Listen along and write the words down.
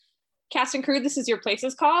Cast and crew, this is your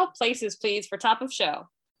Places call. Places, please, for top of show.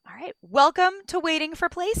 All right. Welcome to Waiting for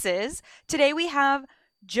Places. Today we have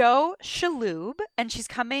Jo Shaloub, and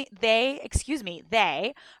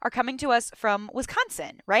they are coming to us from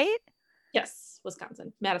Wisconsin, right? Yes,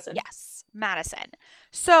 Wisconsin, Madison. Yes, Madison.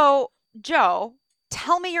 So, Jo,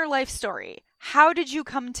 tell me your life story. How did you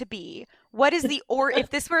come to be? What is if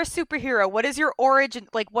this were a superhero, what is your origin?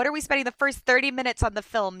 Like, what are we spending the first 30 minutes on the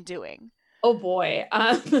film doing? Oh boy.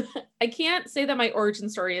 I can't say that my origin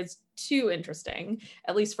story is too interesting,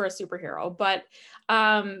 at least for a superhero, but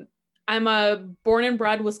I'm a born and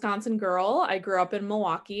bred Wisconsin girl. I grew up in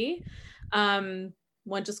Milwaukee,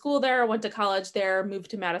 went to school there, went to college there, moved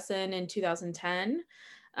to Madison in 2010.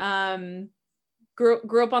 Um,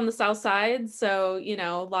 grew up on the South Side, so,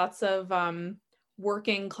 lots of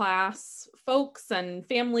working class folks and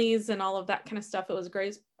families and all of that kind of stuff. It was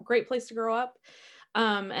a great place to grow up.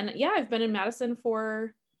 And yeah, I've been in Madison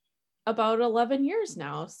for about 11 years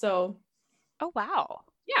now. So Oh, wow.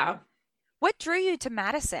 yeah, What drew you to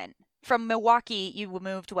Madison? From Milwaukee, you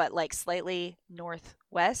moved what, like slightly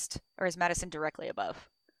northwest, or is Madison directly above?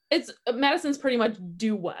 it's Madison's pretty much Just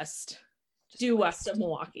due west west. of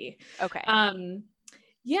Milwaukee. Okay.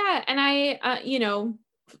 Yeah, and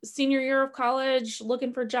senior year of college,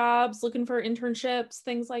 looking for jobs, looking for internships,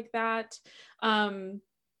 things like that.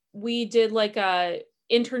 We did like a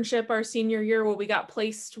internship our senior year where we got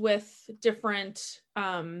placed with different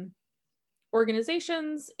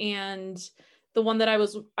organizations, and the one that I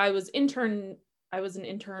was an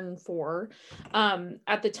intern for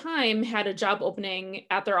at the time had a job opening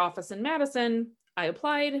at their office in Madison. I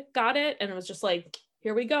applied, got it, and it was just like,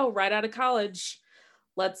 here we go, right out of college.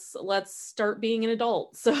 Let's start being an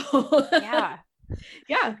adult. So Yeah.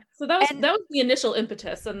 yeah, so And that was the initial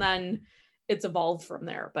impetus, and then it's evolved from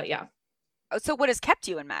there. But yeah. so what has kept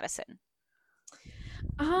you in Madison?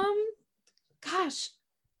 Um, gosh,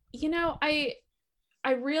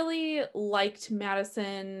 I really liked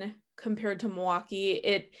Madison compared to Milwaukee.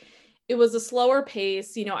 It was a slower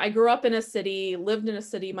pace. I grew up in a city, lived in a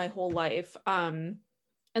city my whole life. And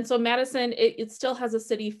so Madison, it still has a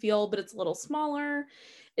city feel, but it's a little smaller.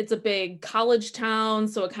 It's a big college town,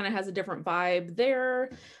 so it kind of has a different vibe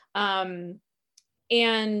there. Um,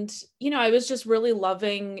 and I was just really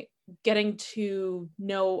loving getting to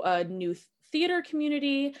know a new theater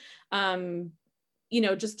community.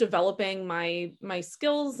 Just developing my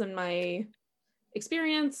skills and my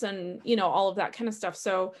experience and all of that kind of stuff.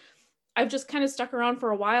 So I've just kind of stuck around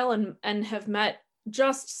for a while and have met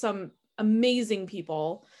just some amazing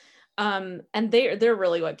people. And they're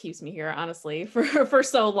really what keeps me here, honestly, for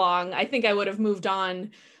so long. I think I would have moved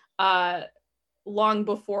on long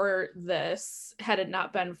before this had it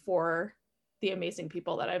not been for the amazing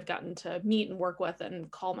people that I've gotten to meet and work with and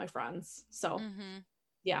call my friends. So Mm-hmm.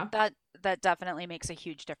 yeah, That definitely makes a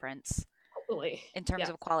huge difference totally. in terms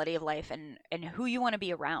Yeah. of quality of life and who you want to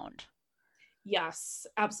be around. Yes,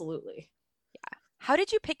 absolutely. How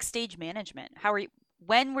did you pick stage management?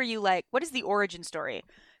 When were you like, what is the origin story?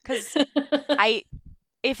 Because I,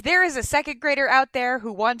 if there is a second grader out there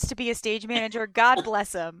who wants to be a stage manager, God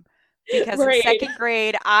bless him. Because in Right. second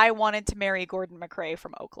grade, I wanted to marry Gordon McRae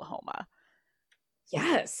from Oklahoma.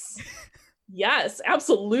 Yes. Yes,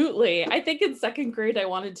 absolutely. I think in second grade I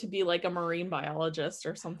wanted to be like a marine biologist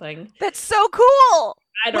or something. That's so cool.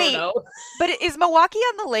 I don't Wait, know. but is Milwaukee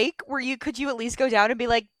on the lake where could you at least go down and be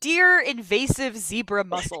like, dear invasive zebra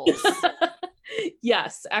mussels?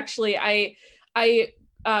 Yes, actually, I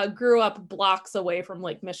grew up blocks away from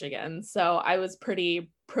Lake Michigan, so I was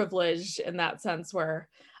pretty privileged in that sense where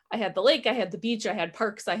I had the lake, I had the beach, I had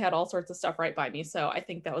parks, I had all sorts of stuff right by me. So I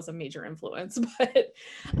think that was a major influence. But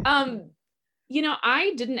um,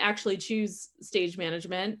 I didn't actually choose stage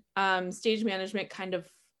management. Stage management kind of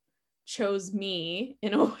chose me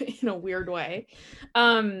in a in a weird way.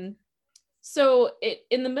 Um,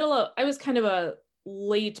 in the middle of, I was kind of a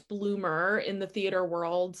late bloomer in the theater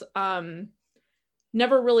world.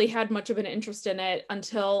 Never really had much of an interest in it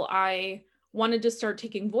until I wanted to start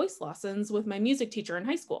taking voice lessons with my music teacher in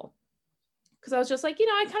high school. Because I was just like,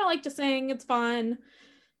 I kind of like to sing. It's fun.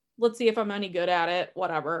 Let's see if I'm any good at it,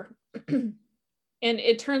 whatever. And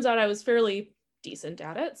it turns out I was fairly decent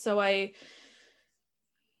at it. So I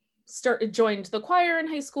joined the choir in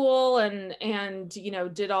high school and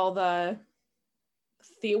did all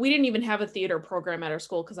we didn't even have a theater program at our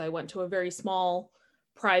school because I went to a very small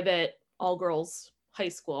private all girls high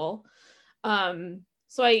school.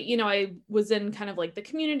 So I was in kind of like the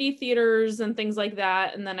community theaters and things like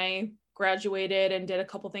that, and then I graduated and did a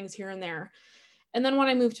couple things here and there. And then when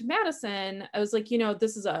I moved to Madison, I was like,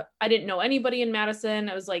 I didn't know anybody in Madison.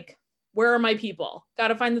 I was like, where are my people? Got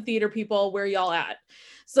to find the theater people. Where y'all at?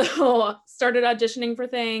 So started auditioning for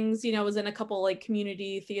things, was in a couple like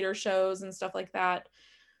community theater shows and stuff like that.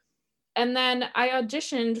 And then I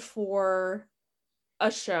auditioned for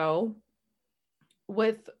a show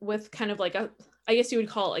with kind of like I guess you would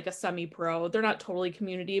call it like a semi-pro. They're not totally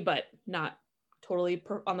community, but not totally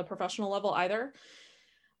on the professional level either.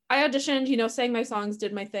 I auditioned, sang my songs,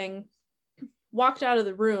 did my thing, walked out of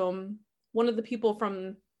the room. One of the people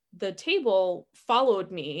from the table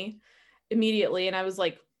followed me immediately, and I was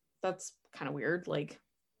like, that's kind of weird. Like,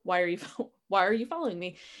 why are you following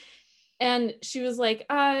me? And she was like,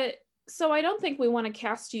 so I don't think we want to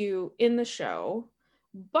cast you in the show,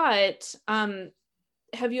 but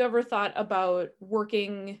have you ever thought about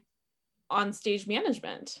working on stage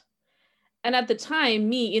management? And at the time,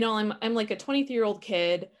 me, I'm like a 23-year-old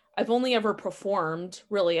kid. I've only ever performed,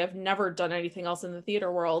 really. I've never done anything else in the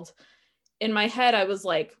theater world. In my head, I was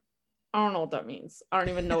like, I don't know what that means. I don't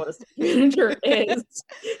even know what a stage manager is.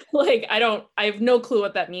 Like, I have no clue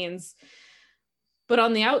what that means. But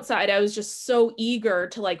on the outside, I was just so eager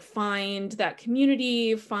to like find that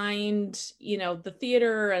community, find, the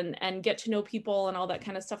theater and get to know people and all that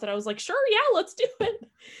kind of stuff that I was like, sure, yeah, let's do it.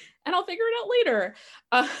 And I'll figure it out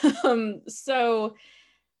later. So,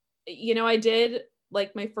 I did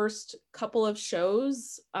like my first couple of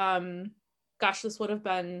shows. Gosh, this would have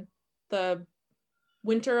been the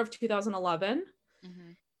winter of 2011.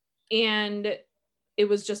 Mm-hmm. And it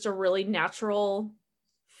was just a really natural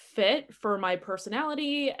fit for my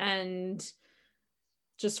personality and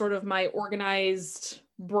just sort of my organized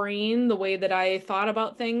brain, the way that I thought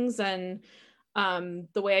about things and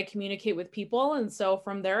the way I communicate with people. And so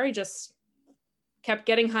from there, I just kept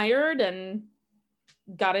getting hired and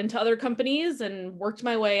got into other companies and worked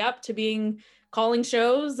my way up to calling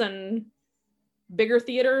shows and bigger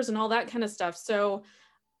theaters and all that kind of stuff. So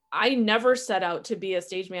I never set out to be a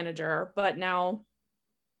stage manager, but now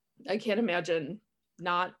I can't imagine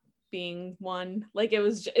not being one. Like it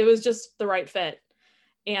was just the right fit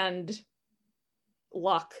and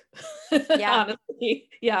luck. Yeah. Honestly.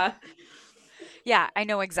 Yeah. Yeah, I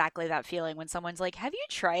know exactly that feeling when someone's like, "Have you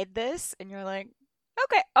tried this?" And you're like,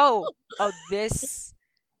 "Okay. Oh, this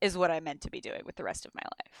is what I meant to be doing with the rest of my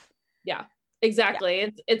life." Yeah, exactly. Yeah.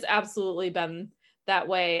 It's absolutely been that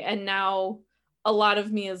way. And now a lot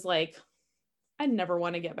of me is like, I never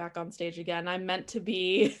want to get back on stage again. I'm meant to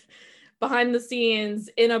be behind the scenes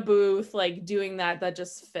in a booth, like doing that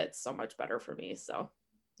just fits so much better for me. So,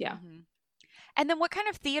 yeah. Mm-hmm. And then what kind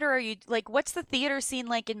of theater are you like? What's the theater scene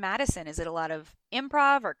like in Madison? Is it a lot of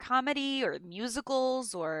improv or comedy or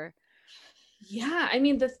musicals or? Yeah, I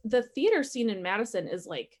mean the theater scene in Madison is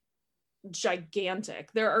like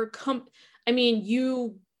gigantic. There are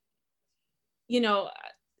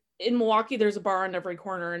in Milwaukee there's a bar on every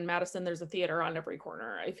corner. In Madison there's a theater on every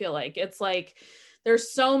corner. I feel like it's like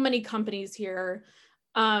there's so many companies here.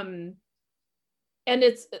 And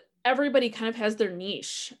it's everybody kind of has their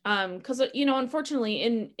niche. Because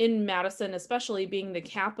unfortunately in Madison, especially being the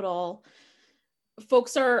capital,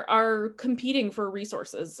 folks are competing for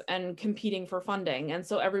resources and competing for funding. And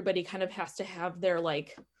so everybody kind of has to have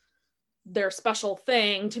their special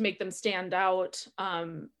thing to make them stand out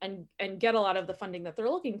and get a lot of the funding that they're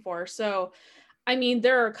looking for. So, I mean,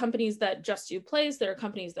 there are companies that just do plays. There are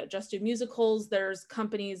companies that just do musicals. There's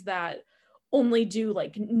companies that only do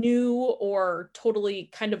like new or totally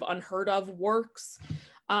kind of unheard of works.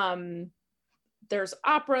 There's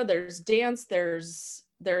opera, there's dance, there's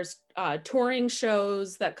touring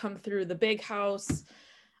shows that come through the big house.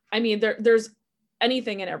 I mean, there's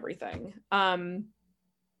anything and everything.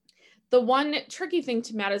 The one tricky thing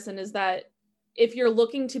to Madison is that if you're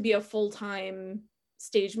looking to be a full-time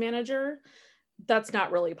stage manager, that's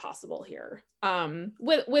not really possible here.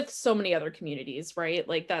 With so many other communities, right?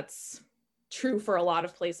 Like that's true for a lot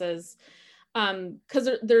of places. Because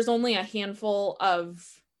there's only a handful of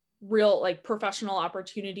real like professional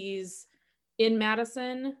opportunities in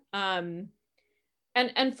Madison.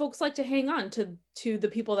 And folks like to hang on to the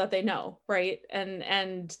people that they know, right?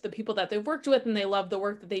 And the people that they've worked with and they love the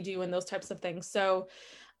work that they do and those types of things. So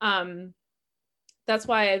that's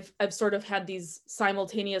why I've sort of had these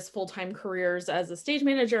simultaneous full-time careers as a stage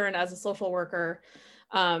manager and as a social worker,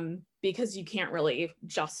 because you can't really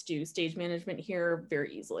just do stage management here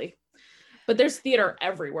very easily. But there's theater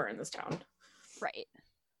everywhere in this town. Right.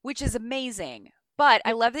 Which is amazing. But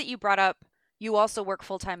I love that you brought up you also work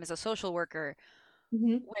full-time as a social worker,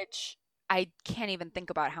 mm-hmm. which I can't even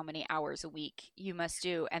think about how many hours a week you must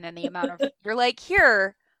do. And then the amount of, you're like,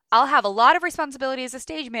 here, I'll have a lot of responsibility as a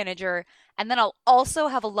stage manager, and then I'll also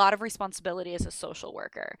have a lot of responsibility as a social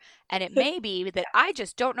worker. And it may be that I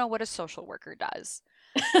just don't know what a social worker does.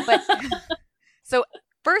 But so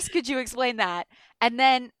first, could you explain that? And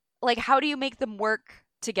then, like, how do you make them work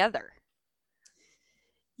together?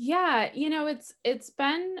 Yeah, it's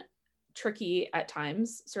been tricky at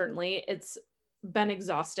times, certainly. It's been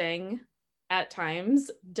exhausting at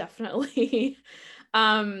times, definitely.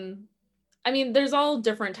 um I mean, there's all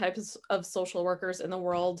different types of social workers in the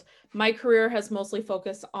world. My career has mostly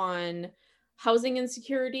focused on housing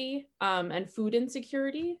insecurity, and food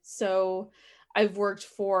insecurity. So I've worked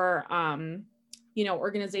for,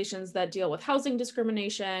 organizations that deal with housing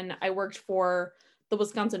discrimination. I worked for the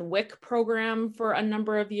Wisconsin WIC program for a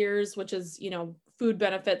number of years, which is, food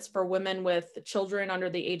benefits for women with children under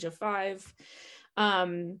the age of 5.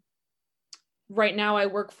 Um, right now, I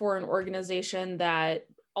work for an organization that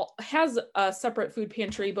has a separate food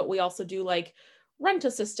pantry, but we also do like rent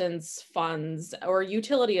assistance funds or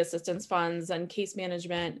utility assistance funds and case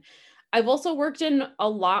management. I've also worked in a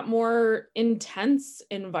lot more intense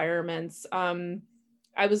environments.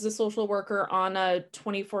 I was a social worker on a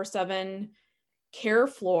 24/7 care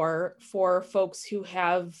floor for folks who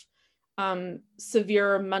have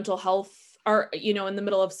severe mental health, are, in the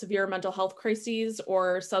middle of severe mental health crises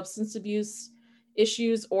or substance abuse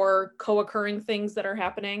issues or co-occurring things that are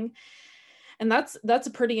happening. And that's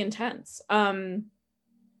pretty intense.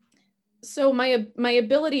 So my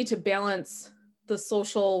ability to balance the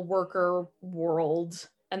social worker world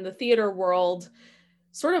and the theater world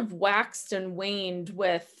sort of waxed and waned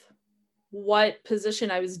with what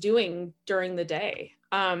position I was doing during the day.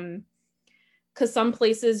 Because some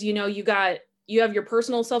places, you have your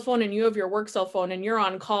personal cell phone and you have your work cell phone and you're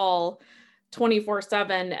on call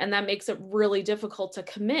 24/7, and that makes it really difficult to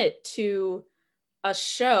commit to a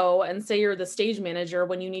show and say you're the stage manager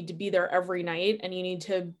when you need to be there every night and you need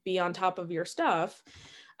to be on top of your stuff.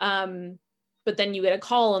 But then you get a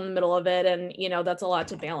call in the middle of it, and that's a lot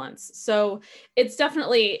to balance. So it's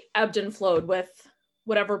definitely ebbed and flowed with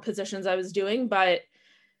whatever positions I was doing, but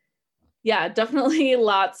yeah, definitely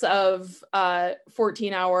lots of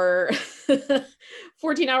 14-hour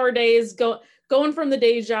 14-hour days, going from the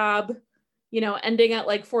day job, ending at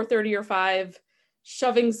like 4:30 or 5,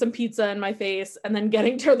 shoving some pizza in my face, and then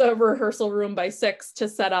getting to the rehearsal room by 6 to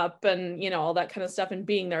set up and all that kind of stuff, and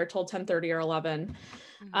being there till 10:30 or 11.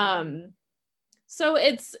 Mm-hmm. So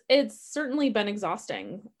it's certainly been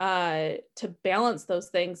exhausting to balance those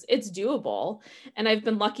things. It's doable, and I've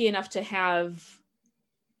been lucky enough to have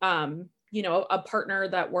a partner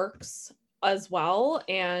that works as well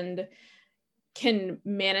and can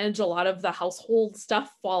manage a lot of the household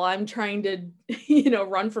stuff while I'm trying to,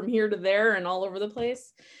 run from here to there and all over the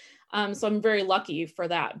place. So I'm very lucky for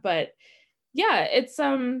that. But yeah, it's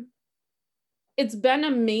been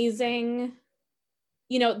amazing.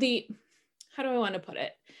 How do I want to put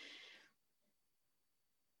it?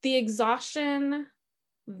 The exhaustion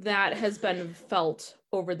that has been felt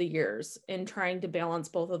over the years in trying to balance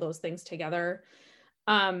both of those things together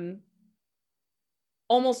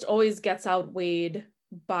almost always gets outweighed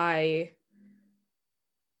by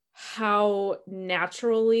how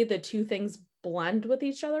naturally the two things blend with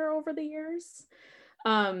each other over the years,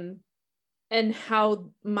 and how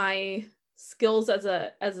my skills as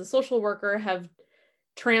a social worker have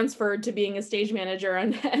transferred to being a stage manager,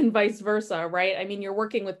 and vice versa, right? I mean, you're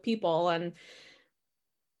working with people and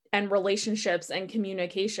relationships and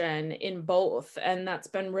communication in both, and it's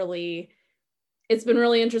been really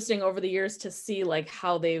interesting over the years to see like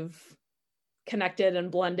how they've connected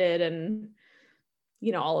and blended and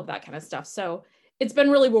all of that kind of stuff. So it's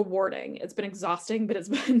been really rewarding. It's been exhausting, but it's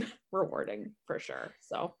been rewarding for sure.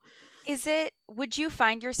 So Would you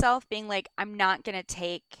find yourself being like, I'm not going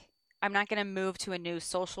to move to a new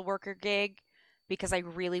social worker gig because I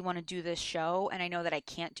really want to do this show and I know that I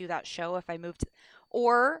can't do that show if I move to,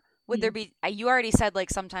 or would there be, you already said like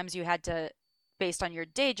sometimes you had to, based on your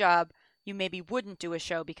day job, you maybe wouldn't do a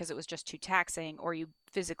show because it was just too taxing or you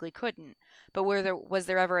physically couldn't. But was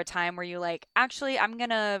there ever a time where you like, actually, I'm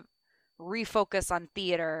going to refocus on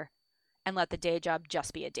theater and let the day job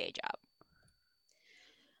just be a day job?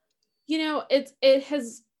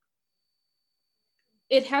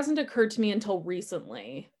 It hasn't occurred to me until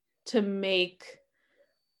recently to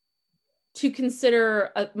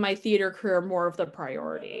consider my theater career more of the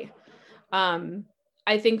priority.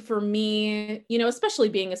 I think for me, especially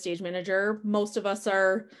being a stage manager, most of us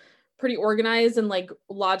are pretty organized and like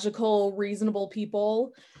logical, reasonable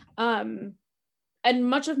people. And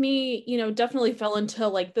much of me, definitely fell into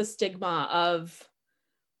like the stigma of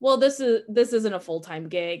well, this isn't a full-time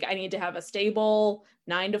gig. I need to have a stable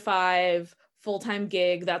 9 to 5 full-time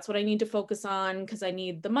gig. That's what I need to focus on because I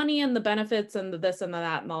need the money and the benefits and the this and the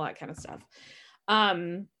that and all that kind of stuff.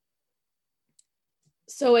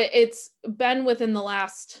 So it's been within the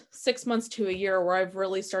last 6 months to a year where I've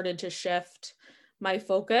really started to shift my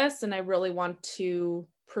focus, and I really want to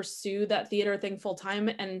pursue that theater thing full time,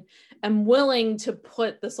 and I'm willing to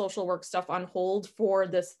put the social work stuff on hold for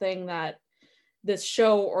this thing, that this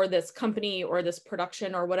show or this company or this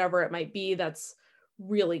production or whatever it might be that's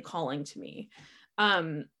really calling to me.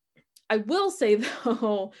 I will say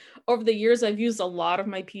though, over the years, I've used a lot of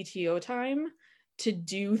my PTO time to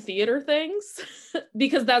do theater things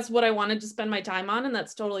because that's what I wanted to spend my time on, and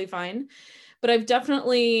that's totally fine. But I've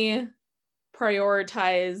definitely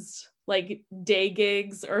prioritized like day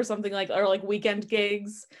gigs or something like, or like weekend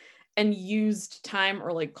gigs, and used time,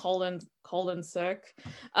 or like called in sick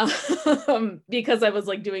because I was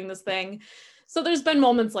like doing this thing. So there's been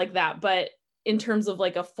moments like that, but in terms of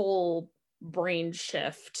like a full brain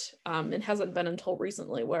shift, it hasn't been until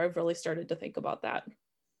recently where I've really started to think about that.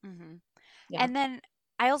 Mm-hmm. Yeah. And then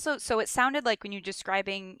I also, so it sounded like when you're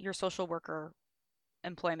describing your social worker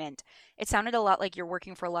employment, it sounded a lot like you're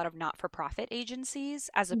working for a lot of not-for-profit agencies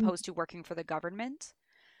as opposed to working for the government.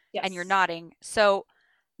 Yes. And you're nodding. So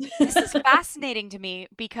this is fascinating to me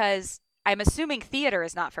because I'm assuming theater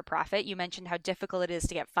is not for profit. You mentioned how difficult it is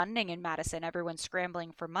to get funding in Madison. Everyone's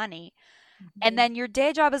scrambling for money. And then your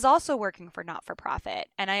day job is also working for not for profit.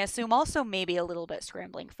 And I assume also maybe a little bit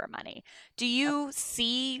scrambling for money. Do you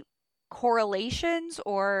see correlations,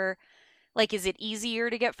 or like, is it easier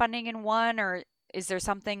to get funding in one, or is there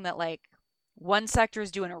something that like one sector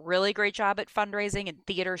is doing a really great job at fundraising and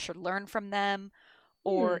theater should learn from them?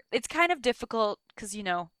 Or it's kind of difficult because, you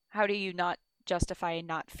know, how do you not justify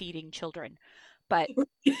not feeding children? But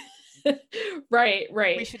right.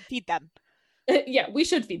 we should feed them. Yeah, we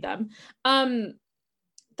should feed them.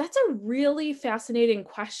 That's a really fascinating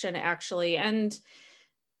question, actually. And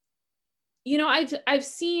you know, I've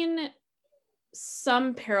seen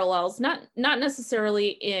some parallels, not necessarily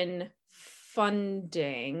in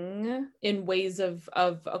funding, in ways of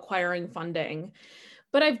acquiring funding,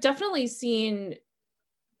 but I've definitely seen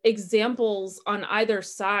examples on either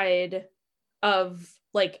side of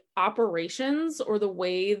like operations, or the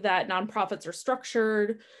way that nonprofits are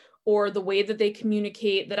structured, or the way that they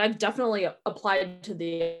communicate, that I've definitely applied to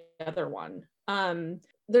the other one.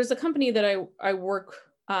 There's a company that I work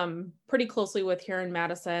pretty closely with here in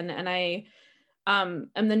Madison, and I am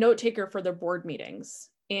the note taker for their board meetings.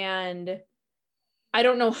 And I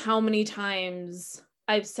don't know how many times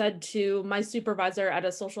I've said to my supervisor at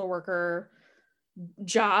a social worker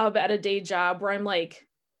job, at a day job, where I'm like,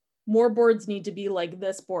 more boards need to be like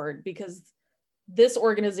this board, because this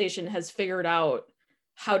organization has figured out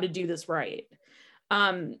how to do this right.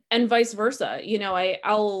 And vice versa. You know,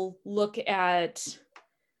 I'll look at,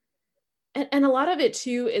 and a lot of it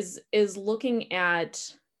too is looking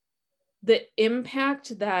at the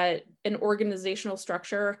impact that an organizational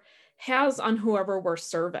structure has on whoever we're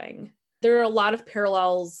serving. There are a lot of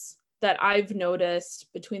parallels that I've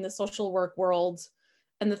noticed between the social work world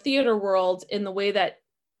and the theater world, in the way that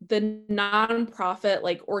the nonprofit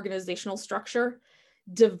like organizational structure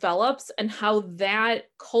develops, and how that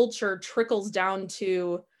culture trickles down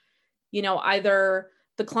to, you know, either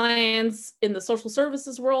the clients in the social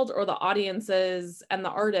services world, or the audiences and the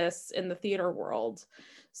artists in the theater world.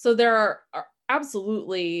 So there are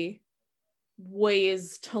absolutely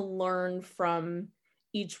ways to learn from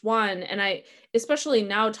each one. And I, especially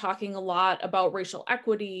now, talking a lot about racial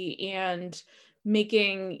equity and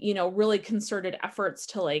making, you know, really concerted efforts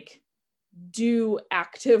to like do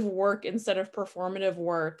active work instead of performative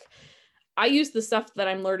work. I use the stuff that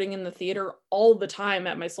I'm learning in the theater all the time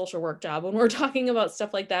at my social work job. When we're talking about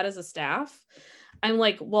stuff like that as a staff, I'm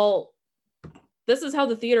like, well, this is how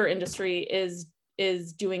the theater industry is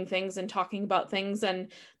doing things and talking about things,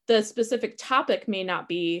 and the specific topic may not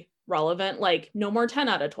be relevant, like no more 10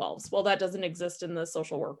 out of 12s. Well, that doesn't exist in the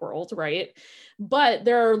social work world, right? But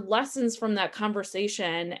there are lessons from that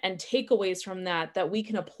conversation and takeaways from that that we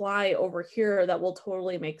can apply over here that will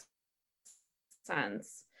totally make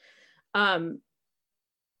sense.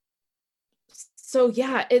 So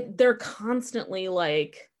yeah, they're constantly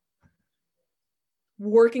like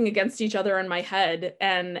working against each other in my head,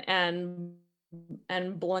 and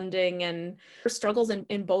blending, and struggles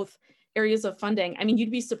in both areas of funding. I mean,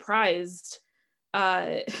 you'd be surprised,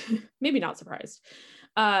 maybe not surprised,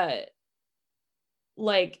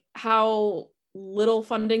 like how little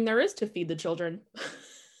funding there is to feed the children.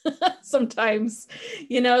 Sometimes,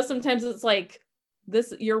 you know, sometimes it's like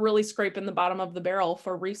you're really scraping the bottom of the barrel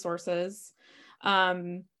for resources.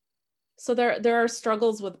 So there are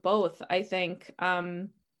struggles with both, I think.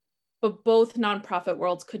 But both nonprofit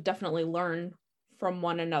worlds could definitely learn from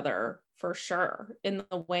one another for sure, in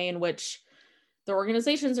the way in which the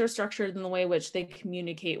organizations are structured, in the way in which they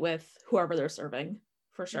communicate with whoever they're serving,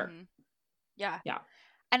 for sure. Mm-hmm. Yeah. Yeah.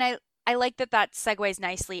 And I like that segues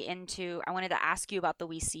nicely into, I wanted to ask you about the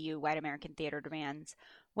We See You White American Theater demands.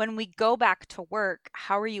 When we go back to work,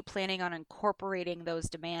 how are you planning on incorporating those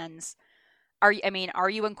demands? Are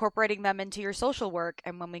you incorporating them into your social work?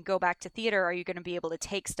 And when we go back to theater, are you going to be able to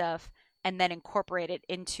take stuff and then incorporate it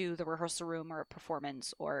into the rehearsal room or a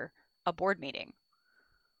performance or a board meeting?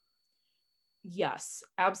 Yes,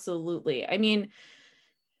 absolutely. I mean,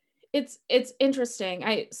 it's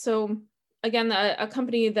interesting. So again, a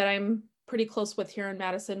company that I'm pretty close with here in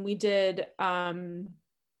Madison, we did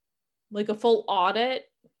like a full audit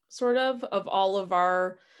sort of all of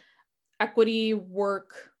our equity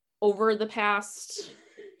work over the past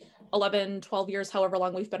 11, 12 years, however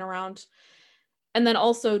long we've been around. And then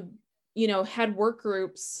also, had work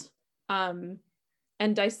groups and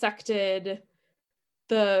dissected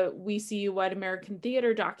the We See You White American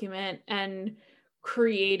Theater document and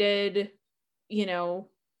created,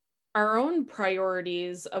 our own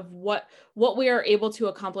priorities of what we are able to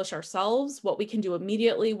accomplish ourselves, what we can do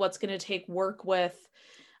immediately, what's going to take work with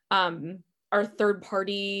our third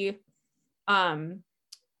party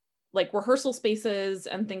like rehearsal spaces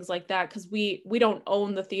and things like that, because we don't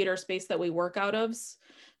own the theater space that we work out of.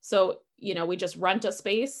 So, we just rent a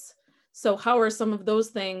space. So how are some of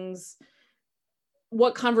those things,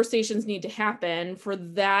 what conversations need to happen for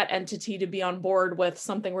that entity to be on board with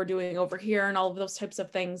something we're doing over here, and all of those types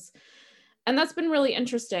of things. And that's been really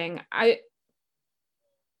interesting. I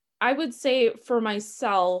would say for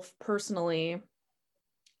myself personally,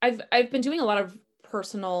 I've been doing a lot of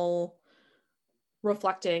personal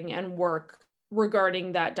reflecting and work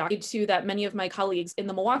regarding that document too, that many of my colleagues in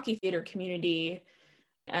the Milwaukee theater community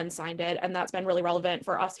and signed it. And that's been really relevant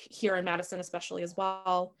for us here in Madison, especially as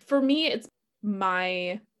well. For me, it's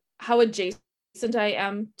how adjacent I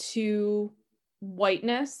am to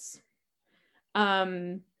whiteness.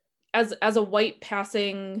 As a white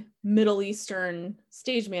passing Middle Eastern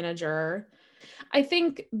stage manager, I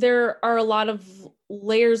think there are a lot of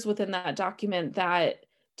layers within that document that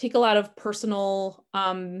take a lot of personal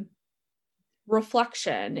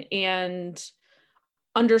reflection and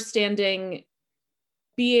understanding,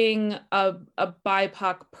 being a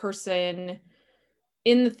BIPOC person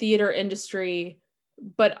in the theater industry,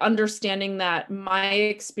 but understanding that my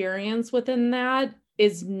experience within that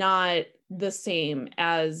is not the same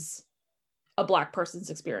as a Black person's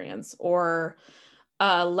experience, or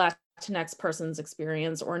a Latinx person's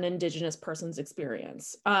experience, or an Indigenous person's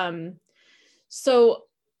experience. So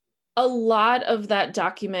a lot of that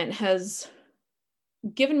document has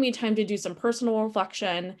given me time to do some personal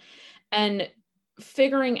reflection and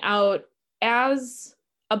figuring out, as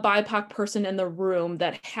a BIPOC person in the room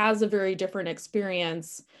that has a very different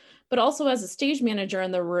experience, but also as a stage manager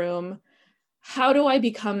in the room, how do I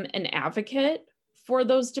become an advocate for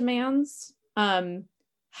those demands?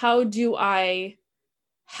 How do I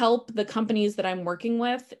help the companies that I'm working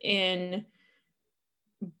with in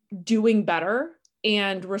doing better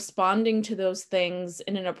and responding to those things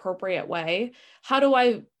in an appropriate way? How do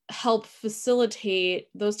I help facilitate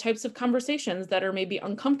those types of conversations that are maybe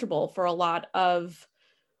uncomfortable for a lot of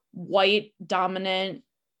white dominant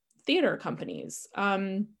theater companies?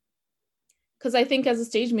 Because I think as a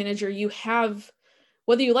stage manager, you have,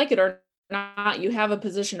 whether you like it or not, you have a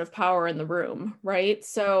position of power in the room, right?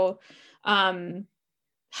 So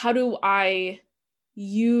how do I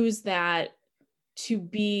use that to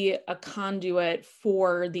be a conduit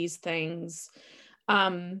for these things?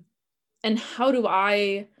 And how do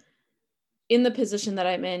I, in the position that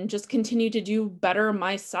I'm in, just continue to do better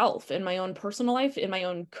myself in my own personal life, in my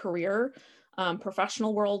own career,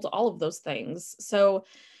 professional world, all of those things. So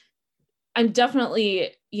I'm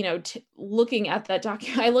definitely, looking at that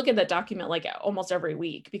document. I look at that document like almost every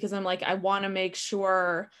week, because I'm like, I want to make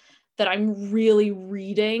sure that I'm really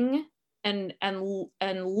reading and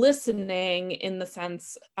listening, in the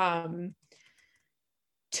sense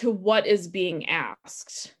to what is being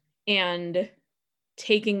asked, and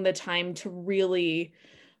taking the time to really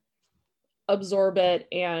absorb it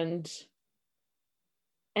and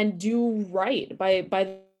do right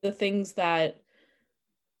by the things that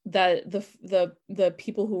the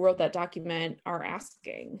people who wrote that document are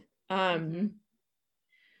asking.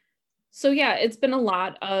 So yeah, it's been a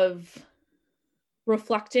lot of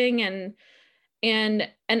reflecting and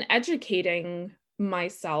educating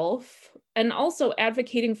myself, and also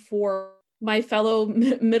advocating for my fellow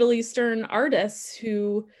Middle Eastern artists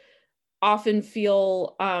who often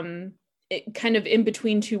feel kind of in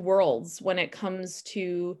between two worlds when it comes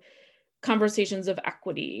to conversations of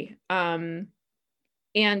equity, and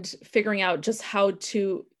figuring out just how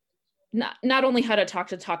to not only how to talk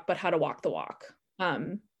the talk, but how to walk the walk.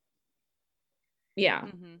 Yeah.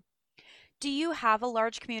 Mm-hmm. Do you have a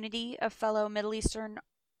large community of fellow Middle Eastern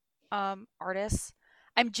artists?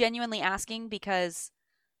 I'm genuinely asking because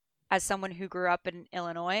as someone who grew up in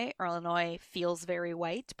Illinois, Illinois feels very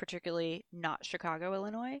white, particularly not Chicago,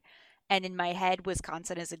 Illinois. And in my head,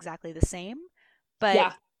 Wisconsin is exactly the same. But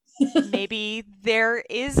Yeah. maybe there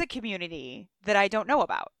is a community that I don't know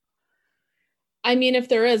about. I mean, if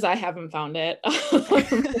there is, I haven't found it.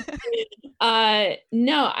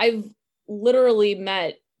 No, I've literally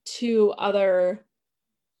met two other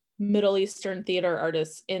Middle Eastern theater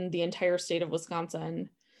artists in the entire state of Wisconsin,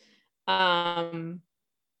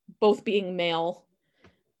 both being male.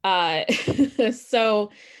 So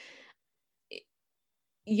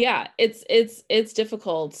yeah, it's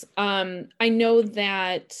difficult. I know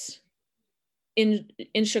that in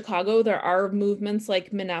Chicago there are movements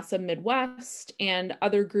like Manasseh Midwest and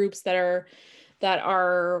other groups that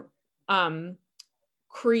are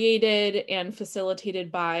created and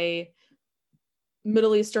facilitated by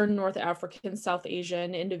Middle Eastern, North African, South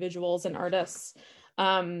Asian individuals and artists.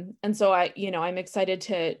 And so I'm excited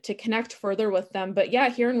to connect further with them. But yeah,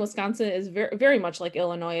 here in Wisconsin is very, very much like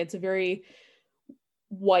Illinois. It's a very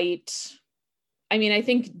white. I mean, I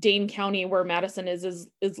think Dane County, where Madison is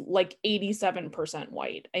like 87%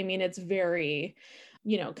 white. I mean, it's very,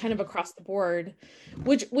 kind of across the board,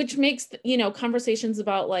 which makes, conversations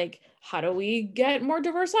about like, how do we get more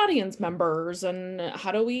diverse audience members and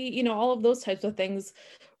how do we, all of those types of things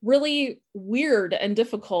really weird and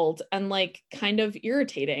difficult and like kind of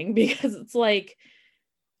irritating because it's like,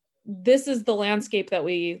 this is the landscape that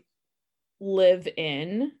we live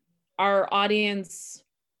in. Our audience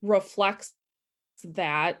reflects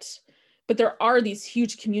that, but there are these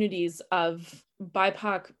huge communities of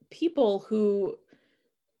BIPOC people who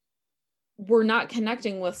we're not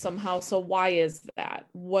connecting with somehow. So why is that?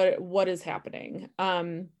 What is happening?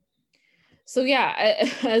 So yeah,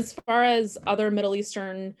 as far as other Middle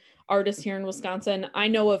Eastern artists here in Wisconsin, I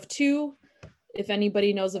know of two. If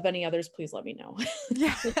anybody knows of any others, please let me know.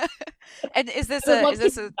 Yeah. And is this a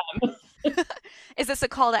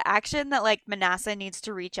call to action that like Manasseh needs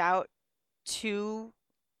to reach out to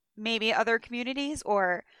maybe other communities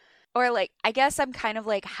or like I guess I'm kind of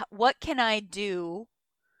like what can I do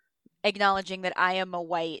acknowledging that I am a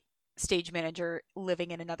white stage manager living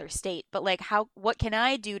in another state, but like what can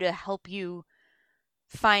I do to help you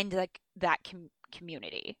find like that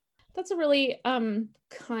community? That's a really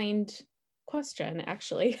kind question,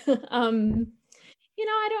 actually. I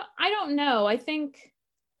don't know. I think,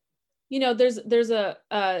 there's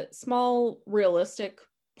a small realistic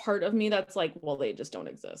part of me that's like, well, they just don't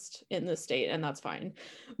exist in this state and that's fine.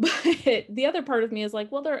 But the other part of me is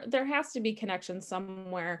like, well, there has to be connection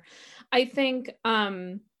somewhere. I think,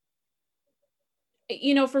 for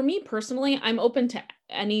me personally, I'm open to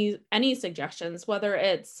any suggestions, whether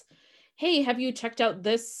it's, hey, have you checked out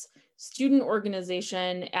this student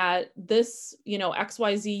organization at this,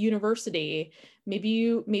 XYZ university? Maybe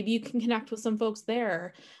you can connect with some folks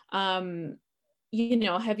there.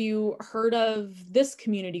 Have you heard of this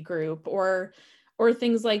community group or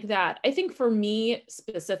things like that? I think for me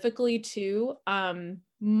specifically too,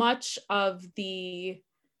 much of the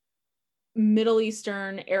Middle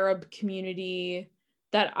Eastern Arab community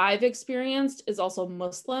that I've experienced is also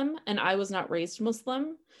Muslim, and I was not raised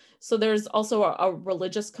Muslim. So there's also a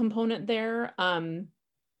religious component there,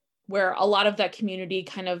 where a lot of that community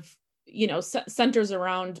kind of, centers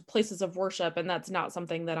around places of worship, and that's not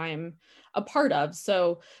something that I'm a part of.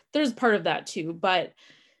 So there's part of that too. But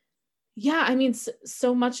yeah, I mean,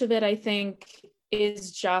 so much of it, I think,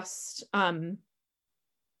 is just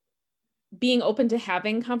being open to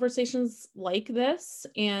having conversations like this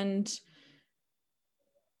and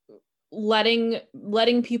letting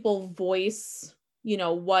people voice,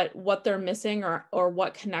 what they're missing or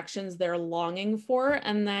what connections they're longing for,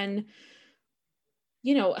 and then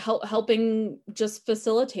helping just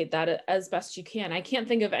facilitate that as best you can. I can't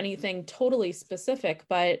think of anything totally specific,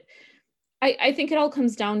 but I think it all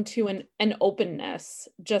comes down to an openness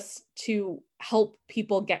just to help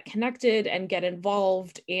people get connected and get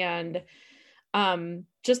involved, and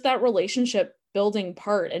just that relationship building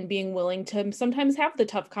part and being willing to sometimes have the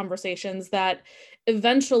tough conversations that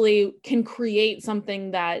eventually can create something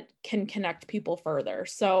that can connect people further.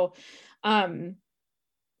 So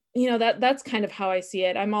that's kind of how I see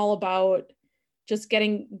it. I'm all about just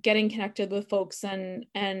getting connected with folks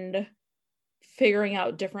and figuring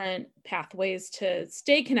out different pathways to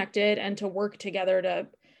stay connected and to work together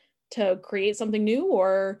to create something new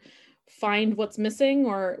or find what's missing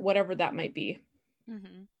or whatever that might be.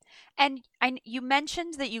 Mm-hmm. And you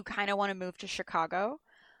mentioned that you kind of want to move to Chicago.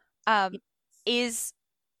 Um, is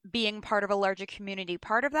being part of a larger community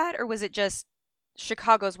part of that, or was it just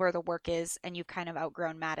Chicago's where the work is and you've kind of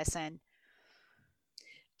outgrown Madison?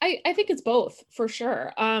 I think it's both for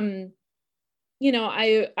sure. I've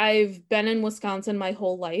been in Wisconsin my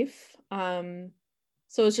whole life.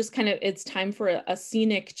 So it's just kind of it's time for a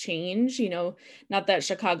scenic change, not that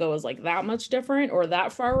Chicago is like that much different or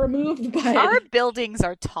that far removed, but Our buildings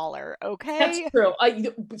are taller, that's okay? true.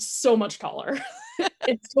 So much taller.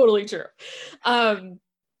 It's totally true.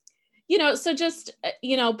 So just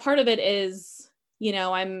part of it is,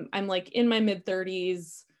 I'm like in my mid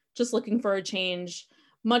 30s, just looking for a change.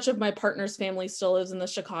 Much of my partner's family still lives in the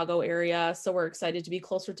Chicago area, so we're excited to be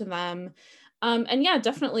closer to them. And yeah,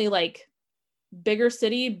 definitely like bigger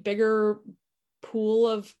city, bigger pool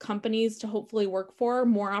of companies to hopefully work for,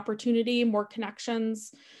 more opportunity, more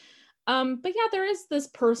connections. But yeah, there is this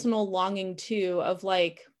personal longing too of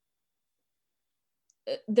like,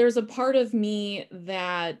 there's a part of me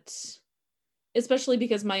that, especially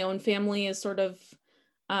because my own family is sort of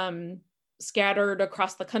scattered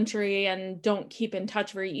across the country and don't keep in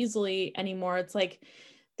touch very easily anymore. It's like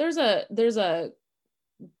there's a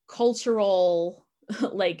cultural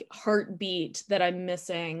like heartbeat that I'm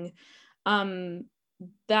missing, um,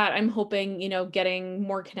 that I'm hoping, getting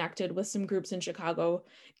more connected with some groups in Chicago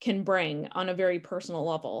can bring on a very personal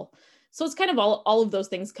level. So it's kind of all of those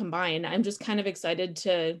things combined. I'm just kind of excited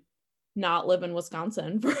to not live in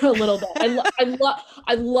Wisconsin for a little bit.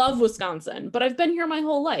 I love Wisconsin, but I've been here my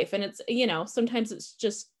whole life, and it's, sometimes it's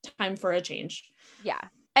just time for a change. Yeah.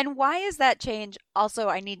 And why is that change? Also,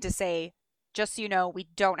 I need to say, just so you know, we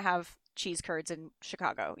don't have cheese curds in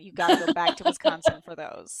Chicago. You got to go back to Wisconsin for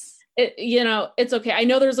those. It's okay. I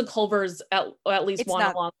know there's a Culver's at least It's one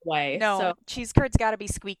not, along the way. no, So, cheese curds got to be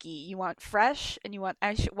squeaky. You want fresh and you want,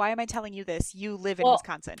 why am I telling you this? You live in well,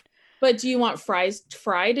 Wisconsin. but do you want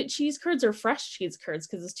fried cheese curds or fresh cheese curds?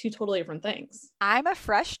 Because it's two totally different things. I'm a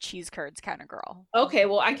fresh cheese curds kind of girl. Okay,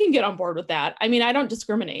 well, I can get on board with that. I mean, I don't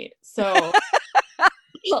discriminate. So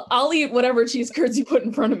I'll eat whatever cheese curds you put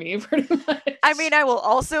in front of me, pretty much. I mean, I will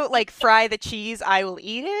also like fry the cheese. I will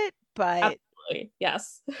eat it, but Absolutely.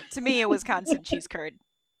 Yes. to me, a Wisconsin cheese curd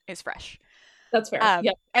is fresh. That's fair.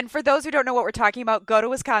 Yeah. And for those who don't know what we're talking about, go to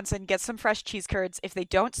Wisconsin, get some fresh cheese curds. If they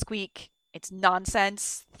don't squeak, it's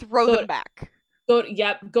nonsense. Throw them back. Go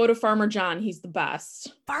to Farmer John. He's the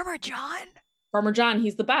best. Farmer John? Farmer John,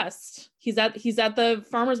 he's the best. He's at the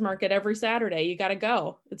farmer's market every Saturday. You got to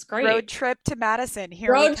go. It's great. Road trip to Madison.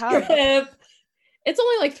 Here we come. Trip. It's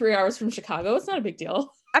only like 3 hours from Chicago. It's not a big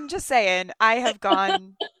deal. I'm just saying, I have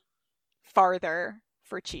gone farther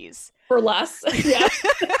for cheese. For less. Yeah.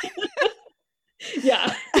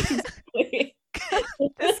 Yeah. Exactly.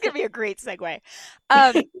 This is gonna be a great segue.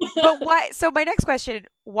 But why? So my next question: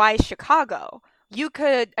 why Chicago? You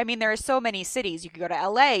could, I mean, there are so many cities. You could go to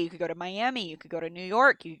LA, you could go to Miami, you could go to New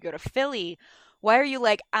York, you could go to Philly. Why are you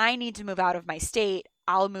like, I need to move out of my state?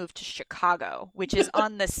 I'll move to Chicago, which is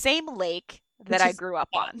on the same lake that I grew up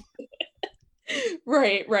on.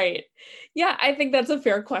 Right. Yeah, I think that's a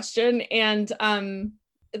fair question, and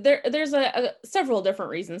there's several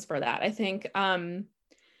different reasons for that. I think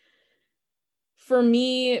for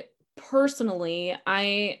me personally,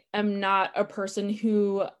 I am not a person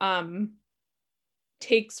who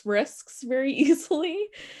takes risks very easily.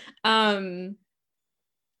 And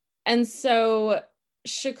so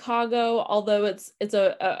Chicago, although it's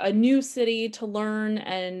a new city to learn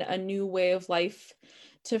and a new way of life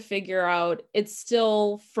to figure out, it's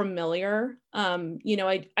still familiar.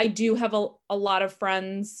 I do have a lot of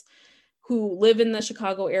friends who live in the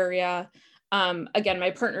Chicago area. Again, my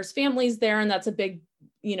partner's family's there, and that's a big,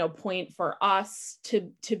 point for us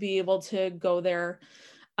to be able to go there.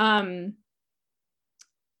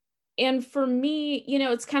 And for me,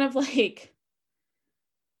 it's kind of like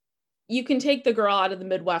you can take the girl out of the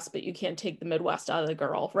Midwest, but you can't take the Midwest out of the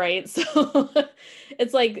girl, right? So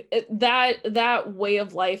it's like that way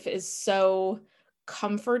of life is so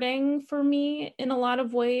comforting for me in a lot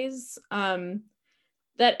of ways,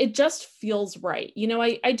 that it just feels right.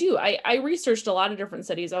 I researched a lot of different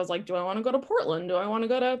cities. I was like, do I want to go to Portland? Do I want to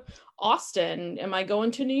go to Austin? Am I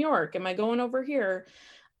going to New York? Am I going over here?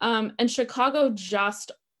 And Chicago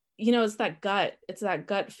just, it's that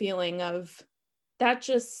gut feeling of that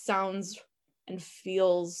just sounds and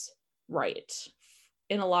feels right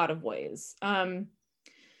in a lot of ways.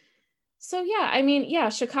 So yeah, I mean, yeah,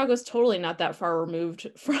 Chicago's totally not that far removed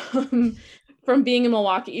from being in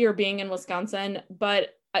Milwaukee or being in Wisconsin, but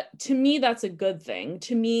to me, that's a good thing.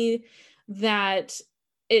 To me, that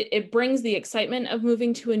it brings the excitement of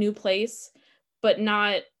moving to a new place, but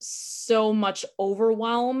not so much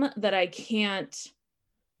overwhelm that I can't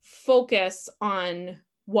focus on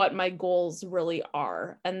what my goals really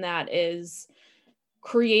are. And that is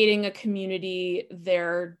creating a community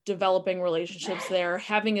there, developing relationships there,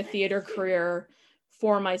 having a theater career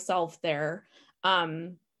for myself there.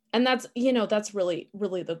 And that's, you know, that's really,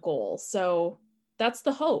 really the goal. So that's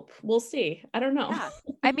the hope. We'll see. I don't know. Yeah.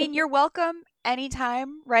 I mean, you're welcome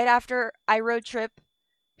anytime. Right after I road trip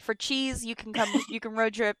for cheese, you can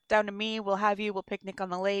road trip down to me. We'll picnic on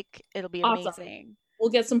the lake. It'll be Awesome. amazing. We'll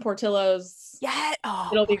get some Portillo's. Yeah. Oh,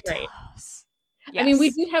 it'll Portillo's. Be great. Yes. I mean,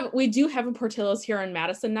 we do have a Portillo's here in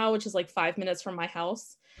Madison now, which is like 5 minutes from my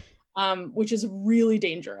house, which is really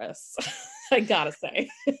dangerous. I gotta say.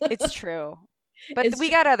 It's true. But we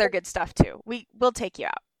got other good stuff too. We'll take you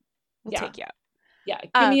out. We'll take you out. Yeah.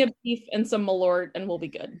 Give me a beef and some Malort and we'll be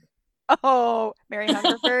good. Oh, Mary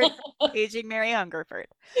Hungerford. Aging Mary Hungerford.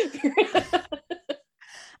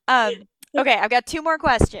 Okay, I've got 2 more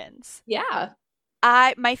questions. Yeah.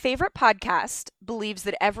 My favorite podcast believes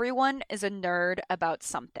that everyone is a nerd about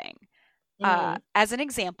something. As an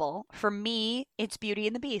example, for me, it's Beauty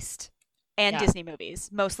and the Beast and Disney movies.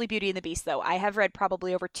 Mostly Beauty and the Beast, though. I have read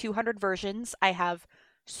probably over 200 versions. I have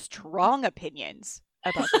strong opinions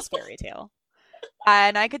about this fairy tale.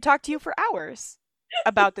 And I could talk to you for hours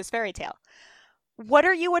about this fairy tale. What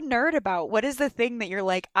are you a nerd about? What is the thing that you're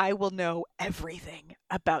like, I will know everything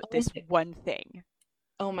about this one thing?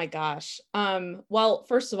 Oh my gosh. Well,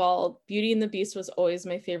 first of all, Beauty and the Beast was always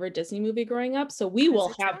my favorite Disney movie growing up. So we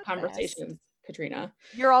will have conversations, Katrina.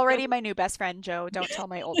 You're already my new best friend, Joe. Don't tell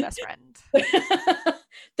my old best friend.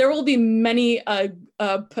 There will be many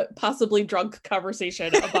possibly drunk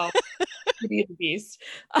conversation about Beauty and the Beast.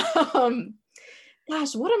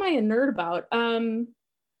 Gosh, what am I a nerd about?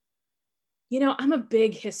 You know, I'm a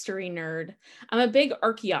big history nerd. I'm a big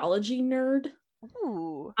archaeology nerd.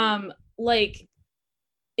 Ooh. Like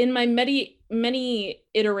in my many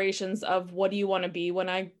iterations of what do you want to be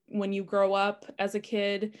when you grow up as a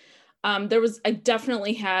kid, I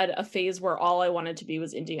definitely had a phase where all I wanted to be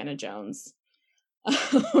was Indiana Jones.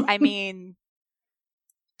 I mean,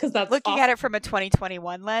 because that's looking at it from a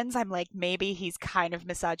 2021 lens, I'm like, maybe he's kind of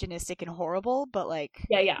misogynistic and horrible, but like,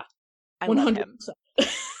 yeah, I love him.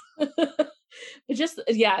 just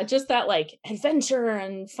that like adventure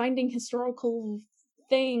and finding historical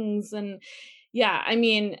things. And yeah, I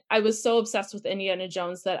mean, I was so obsessed with Indiana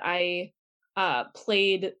Jones that I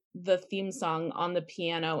played the theme song on the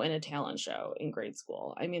piano in a talent show in grade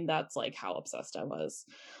school. I mean, that's like how obsessed I was.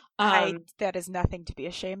 That is nothing to be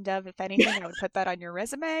ashamed of. If anything, I would put that on your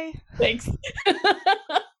resume. Thanks.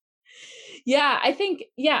 Yeah, I think,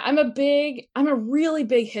 I'm a really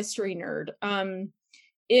big history nerd.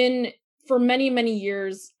 For many, many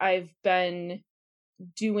years, I've been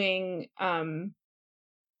doing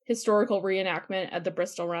historical reenactment at the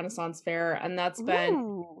Bristol Renaissance Fair, and that's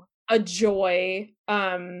been a joy.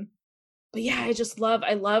 But yeah,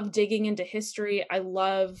 I love digging into history. I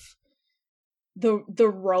love the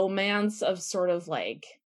romance of sort of like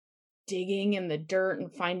digging in the dirt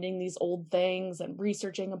and finding these old things and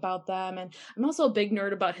researching about them. And I'm also a big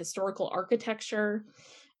nerd about historical architecture.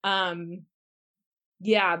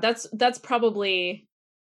 Yeah, that's probably,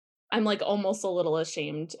 I'm like almost a little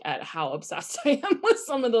ashamed at how obsessed I am with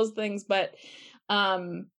some of those things, but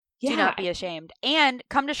do not be ashamed. And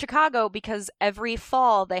come to Chicago because every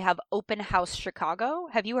fall they have Open House Chicago.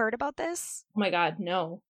 Have you heard about this? Oh my God,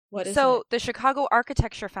 no. What is it? The Chicago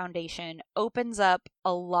Architecture Foundation opens up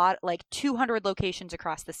a lot, like 200 locations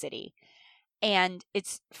across the city, and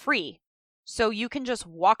it's free. So you can just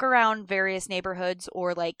walk around various neighborhoods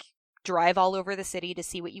or like drive all over the city to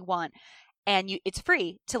see what you want. And it's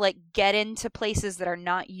free to like get into places that are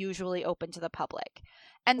not usually open to the public.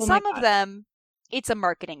 And some of them, it's a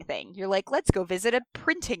marketing thing. You're like, let's go visit a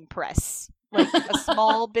printing press, like a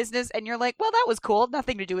small business. And you're like, well, that was cool.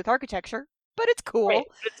 Nothing to do with architecture, but it's cool. Right.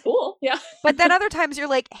 It's cool. Yeah. But then other times you're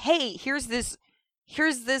like, hey, here's this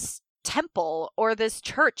temple or this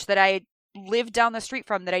church that I lived down the street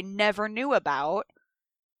from that I never knew about.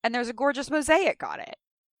 And there's a gorgeous mosaic on it.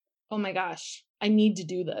 Oh my gosh. I need to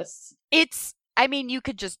do this. You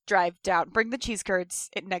could just drive down, bring the cheese curds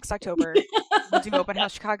next October. We'll do Open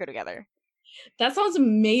House Chicago together. That sounds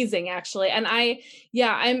amazing, actually. And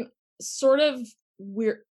I'm sort of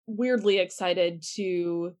weirdly excited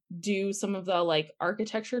to do some of the like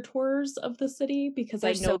architecture tours of the city because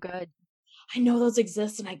They're so good. I know those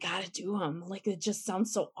exist and I gotta do them. Like it just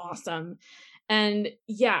sounds so awesome. And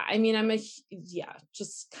yeah, I mean,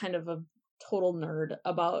 just kind of a total nerd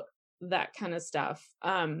about that kind of stuff.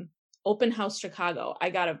 Open House Chicago. I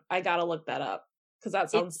gotta look that up because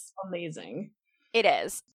that sounds amazing. It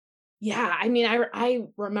is. Yeah, I mean, I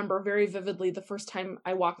remember very vividly the first time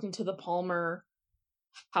I walked into the Palmer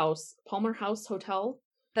House Hotel.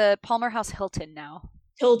 The Palmer House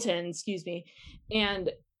Hilton, excuse me, and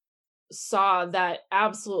saw that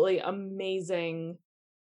absolutely amazing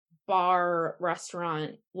bar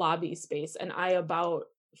restaurant lobby space, and I about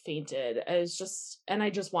fainted. And I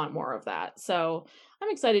just want more of that. So I'm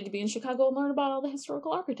excited to be in Chicago and learn about all the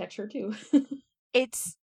historical architecture too.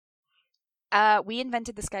 It's we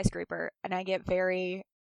invented the skyscraper, and I get very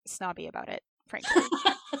snobby about it, frankly.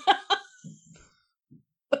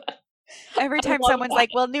 Every time someone's like,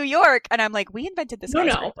 well, New York, and I'm like, we invented the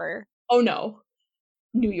skyscraper. No. Oh no.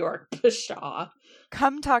 New York, pshaw.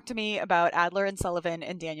 Come talk to me about Adler and Sullivan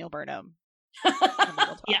and Daniel Burnham.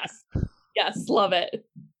 Yes, love it.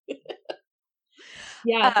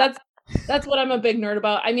 Yeah, that's what I'm a big nerd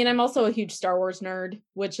about. I mean, I'm also a huge Star Wars nerd,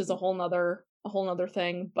 which is a whole nother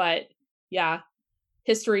thing, but yeah,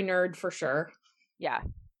 history nerd for sure. Yeah.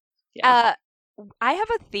 I have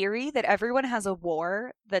a theory that everyone has a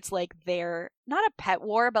war that's like their, not a pet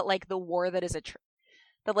war, but like the war that is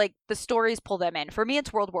that like the stories pull them in. For me,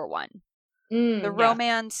 it's World War One. The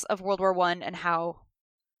romance of World War One and how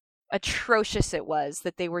atrocious it was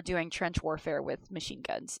that they were doing trench warfare with machine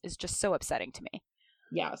guns is just so upsetting to me.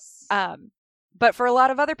 Yes. But for a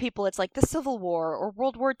lot of other people, it's like the Civil War or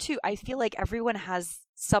World War II. I feel like everyone has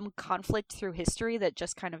some conflict through history that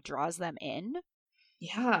just kind of draws them in.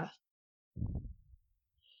 Yeah.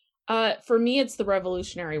 For me, it's the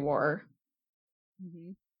Revolutionary War.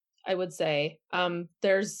 Mm-hmm. I would say. I mean,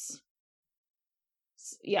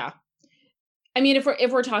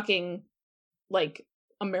 if we're talking like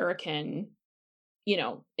American,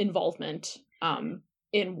 involvement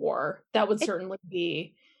in war, that would certainly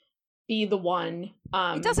be the one.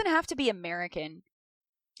 It doesn't have to be American,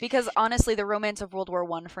 because honestly, the romance of World War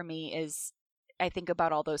One for me is, I think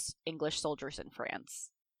about all those English soldiers in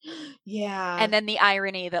France. Yeah. And then the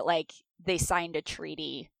irony that like they signed a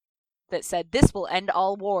treaty that said this will end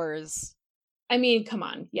all wars. I mean, come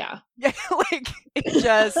on, yeah. Like it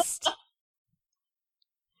just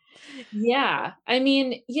yeah. I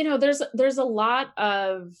mean, there's a lot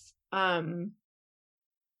of I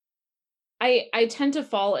tend to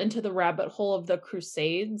fall into the rabbit hole of the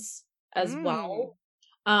Crusades as well.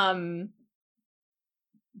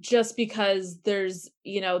 Just because there's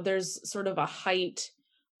sort of a height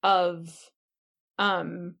of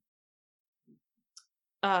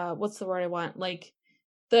what's the word I want? Like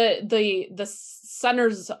the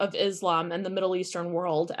centers of Islam and the Middle Eastern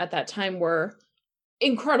world at that time were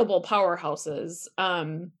incredible powerhouses.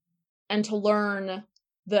 And to learn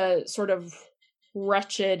the sort of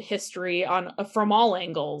wretched history from all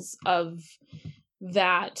angles of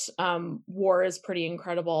that war is pretty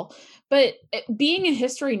incredible. But being a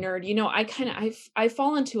history nerd, I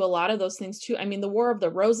fall into a lot of those things too. I mean, the War of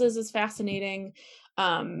the Roses is fascinating.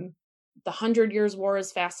 The 100 Years' War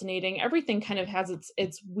is fascinating. Everything kind of has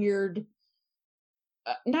its weird,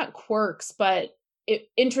 not quirks, but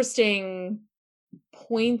interesting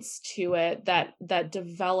points to it that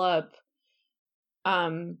develop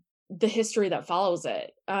the history that follows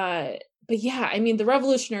it. But yeah, I mean, the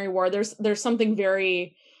Revolutionary War, there's something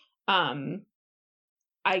very, I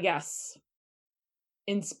guess,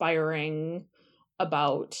 inspiring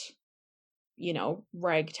about,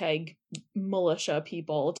 ragtag militia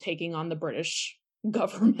people taking on the British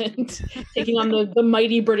government, taking on the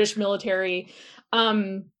mighty British military.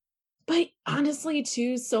 But honestly,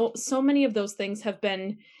 too, so many of those things have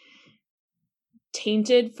been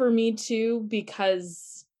tainted for me too,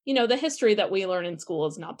 because the history that we learn in school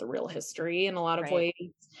is not the real history in a lot of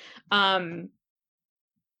ways. And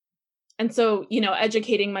so,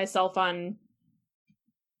 educating myself on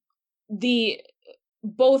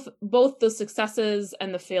both the successes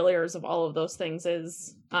and the failures of all of those things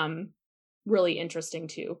is really interesting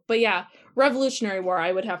too. But yeah, Revolutionary War,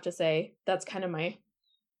 I would have to say that's kind of my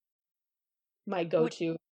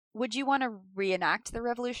go-to. Would you want to reenact the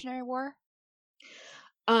Revolutionary War?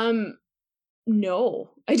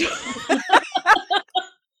 No, I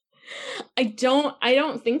don't. I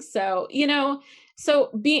don't think so.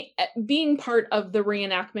 So being part of the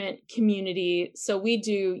reenactment community, so we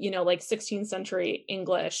do, like 16th century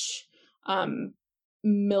English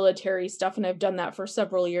military stuff, and I've done that for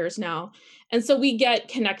several years now. And so we get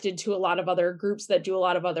connected to a lot of other groups that do a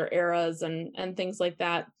lot of other eras and things like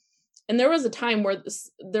that. And there was a time where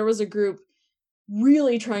there was a group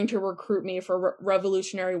really trying to recruit me for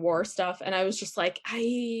Revolutionary War stuff, and I was just like,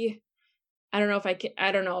 I don't know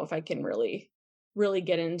if I can really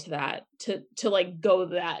get into that to like go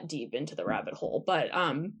that deep into the rabbit hole. But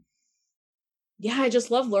yeah, I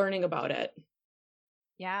just love learning about it.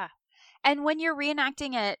 Yeah. And when you're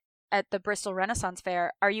reenacting it at the Bristol Renaissance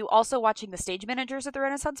Fair, are you also watching the stage managers at the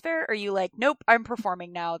Renaissance Fair? Or are you like, nope, I'm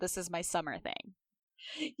performing now. This is my summer thing.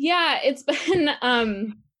 Yeah, it's been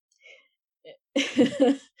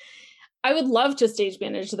I would love to stage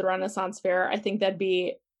manage the Renaissance Fair. I think that'd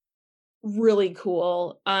be really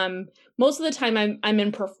cool. Most of the time I'm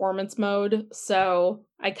in performance mode, so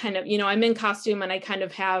I kind of, I'm in costume and I kind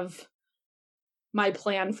of have my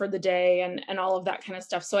plan for the day and all of that kind of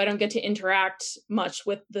stuff. So I don't get to interact much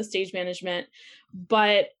with the stage management,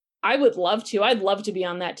 but I would love to. I'd love to be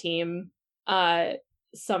on that team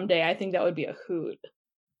someday. I think that would be a hoot.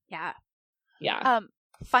 Yeah. Yeah.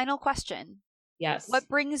 Final question. Yes. What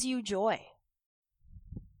brings you joy?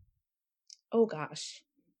 Oh gosh.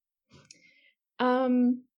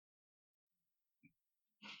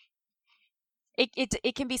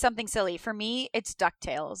 It can be something silly. For me, it's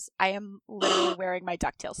DuckTales. I am literally wearing my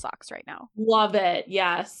DuckTales socks right now. Love it.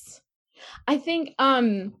 Yes. I think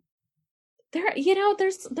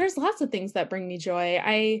there's lots of things that bring me joy.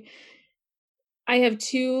 I have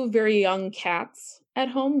two very young cats at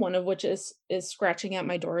home, one of which is scratching at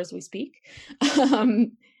my door as we speak.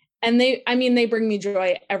 And they bring me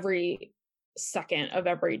joy every second of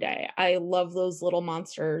every day. I love those little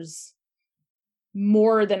monsters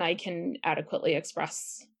more than I can adequately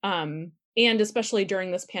express. And especially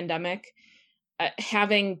during this pandemic,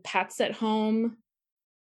 having pets at home,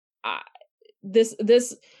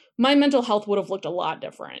 my mental health would have looked a lot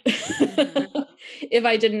different if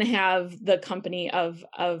I didn't have the company of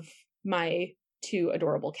my two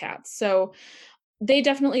adorable cats. So they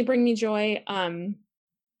definitely bring me joy.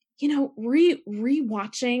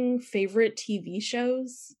 Rewatching favorite TV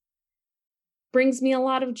shows brings me a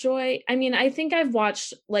lot of joy. I mean, I think I've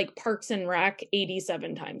watched like Parks and Rec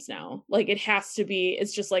 87 times now. Like it has to be,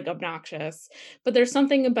 it's just like obnoxious. But there's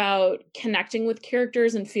something about connecting with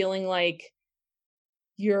characters and feeling like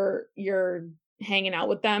you're hanging out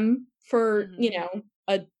with them for,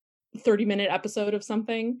 a 30-minute episode of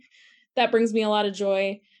something. That brings me a lot of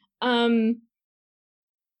joy. Yeah.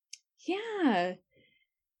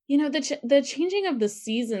 The changing of the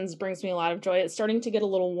seasons brings me a lot of joy. It's starting to get a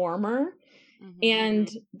little warmer. And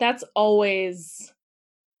that's always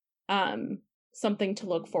something to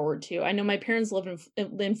look forward to. I know my parents live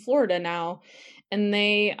in Florida now, and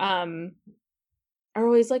they are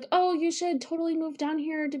always like, oh, you should totally move down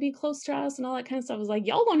here to be close to us and all that kind of stuff. I was like,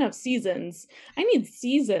 y'all don't have seasons. I need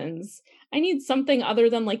seasons. I need something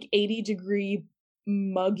other than like 80-degree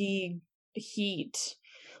muggy heat.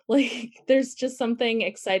 Like there's just something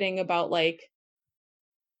exciting about like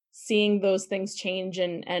seeing those things change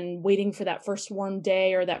and waiting for that first warm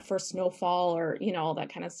day or that first snowfall or, all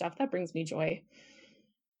that kind of stuff. That brings me joy.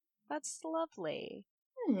 That's lovely.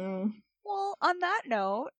 Well, on that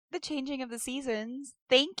note, the changing of the seasons,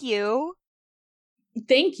 thank you.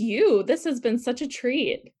 Thank you. This has been such a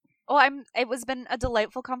treat. Oh, it has been a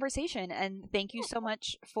delightful conversation, and thank you so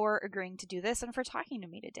much for agreeing to do this and for talking to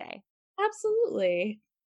me today. Absolutely.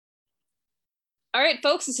 All right,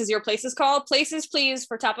 folks, this is your Places Call. Places, please,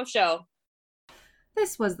 for top of show.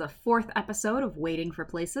 This was the 4th episode of Waiting for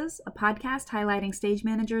Places, a podcast highlighting stage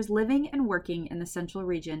managers living and working in the central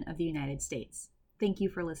region of the United States. Thank you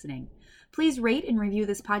for listening. Please rate and review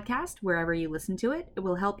this podcast wherever you listen to it. It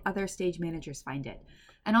will help other stage managers find it.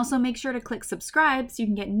 And also make sure to click subscribe so you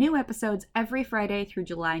can get new episodes every Friday through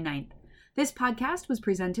July 9th. This podcast was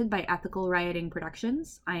presented by Ethical Rioting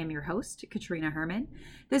Productions. I am your host, Katrina Herman.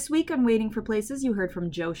 This week on Waiting for Places, you heard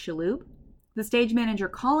from Joe Shalhoub. The stage manager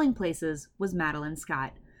calling Places was Madeline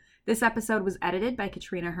Scott. This episode was edited by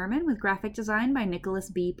Katrina Herman with graphic design by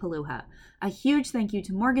Nicholas B. Paluha. A huge thank you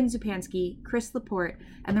to Morgan Zupansky, Chris Laporte,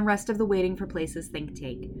 and the rest of the Waiting for Places think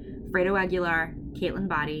tank. Fredo Aguilar, Caitlin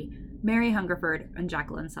Body, Mary Hungerford, and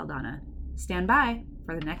Jacqueline Saldana. Stand by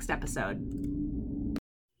for the next episode.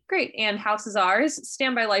 Great. And house is ours.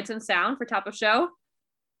 Stand by lights and sound for top of show.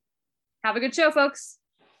 Have a good show, folks.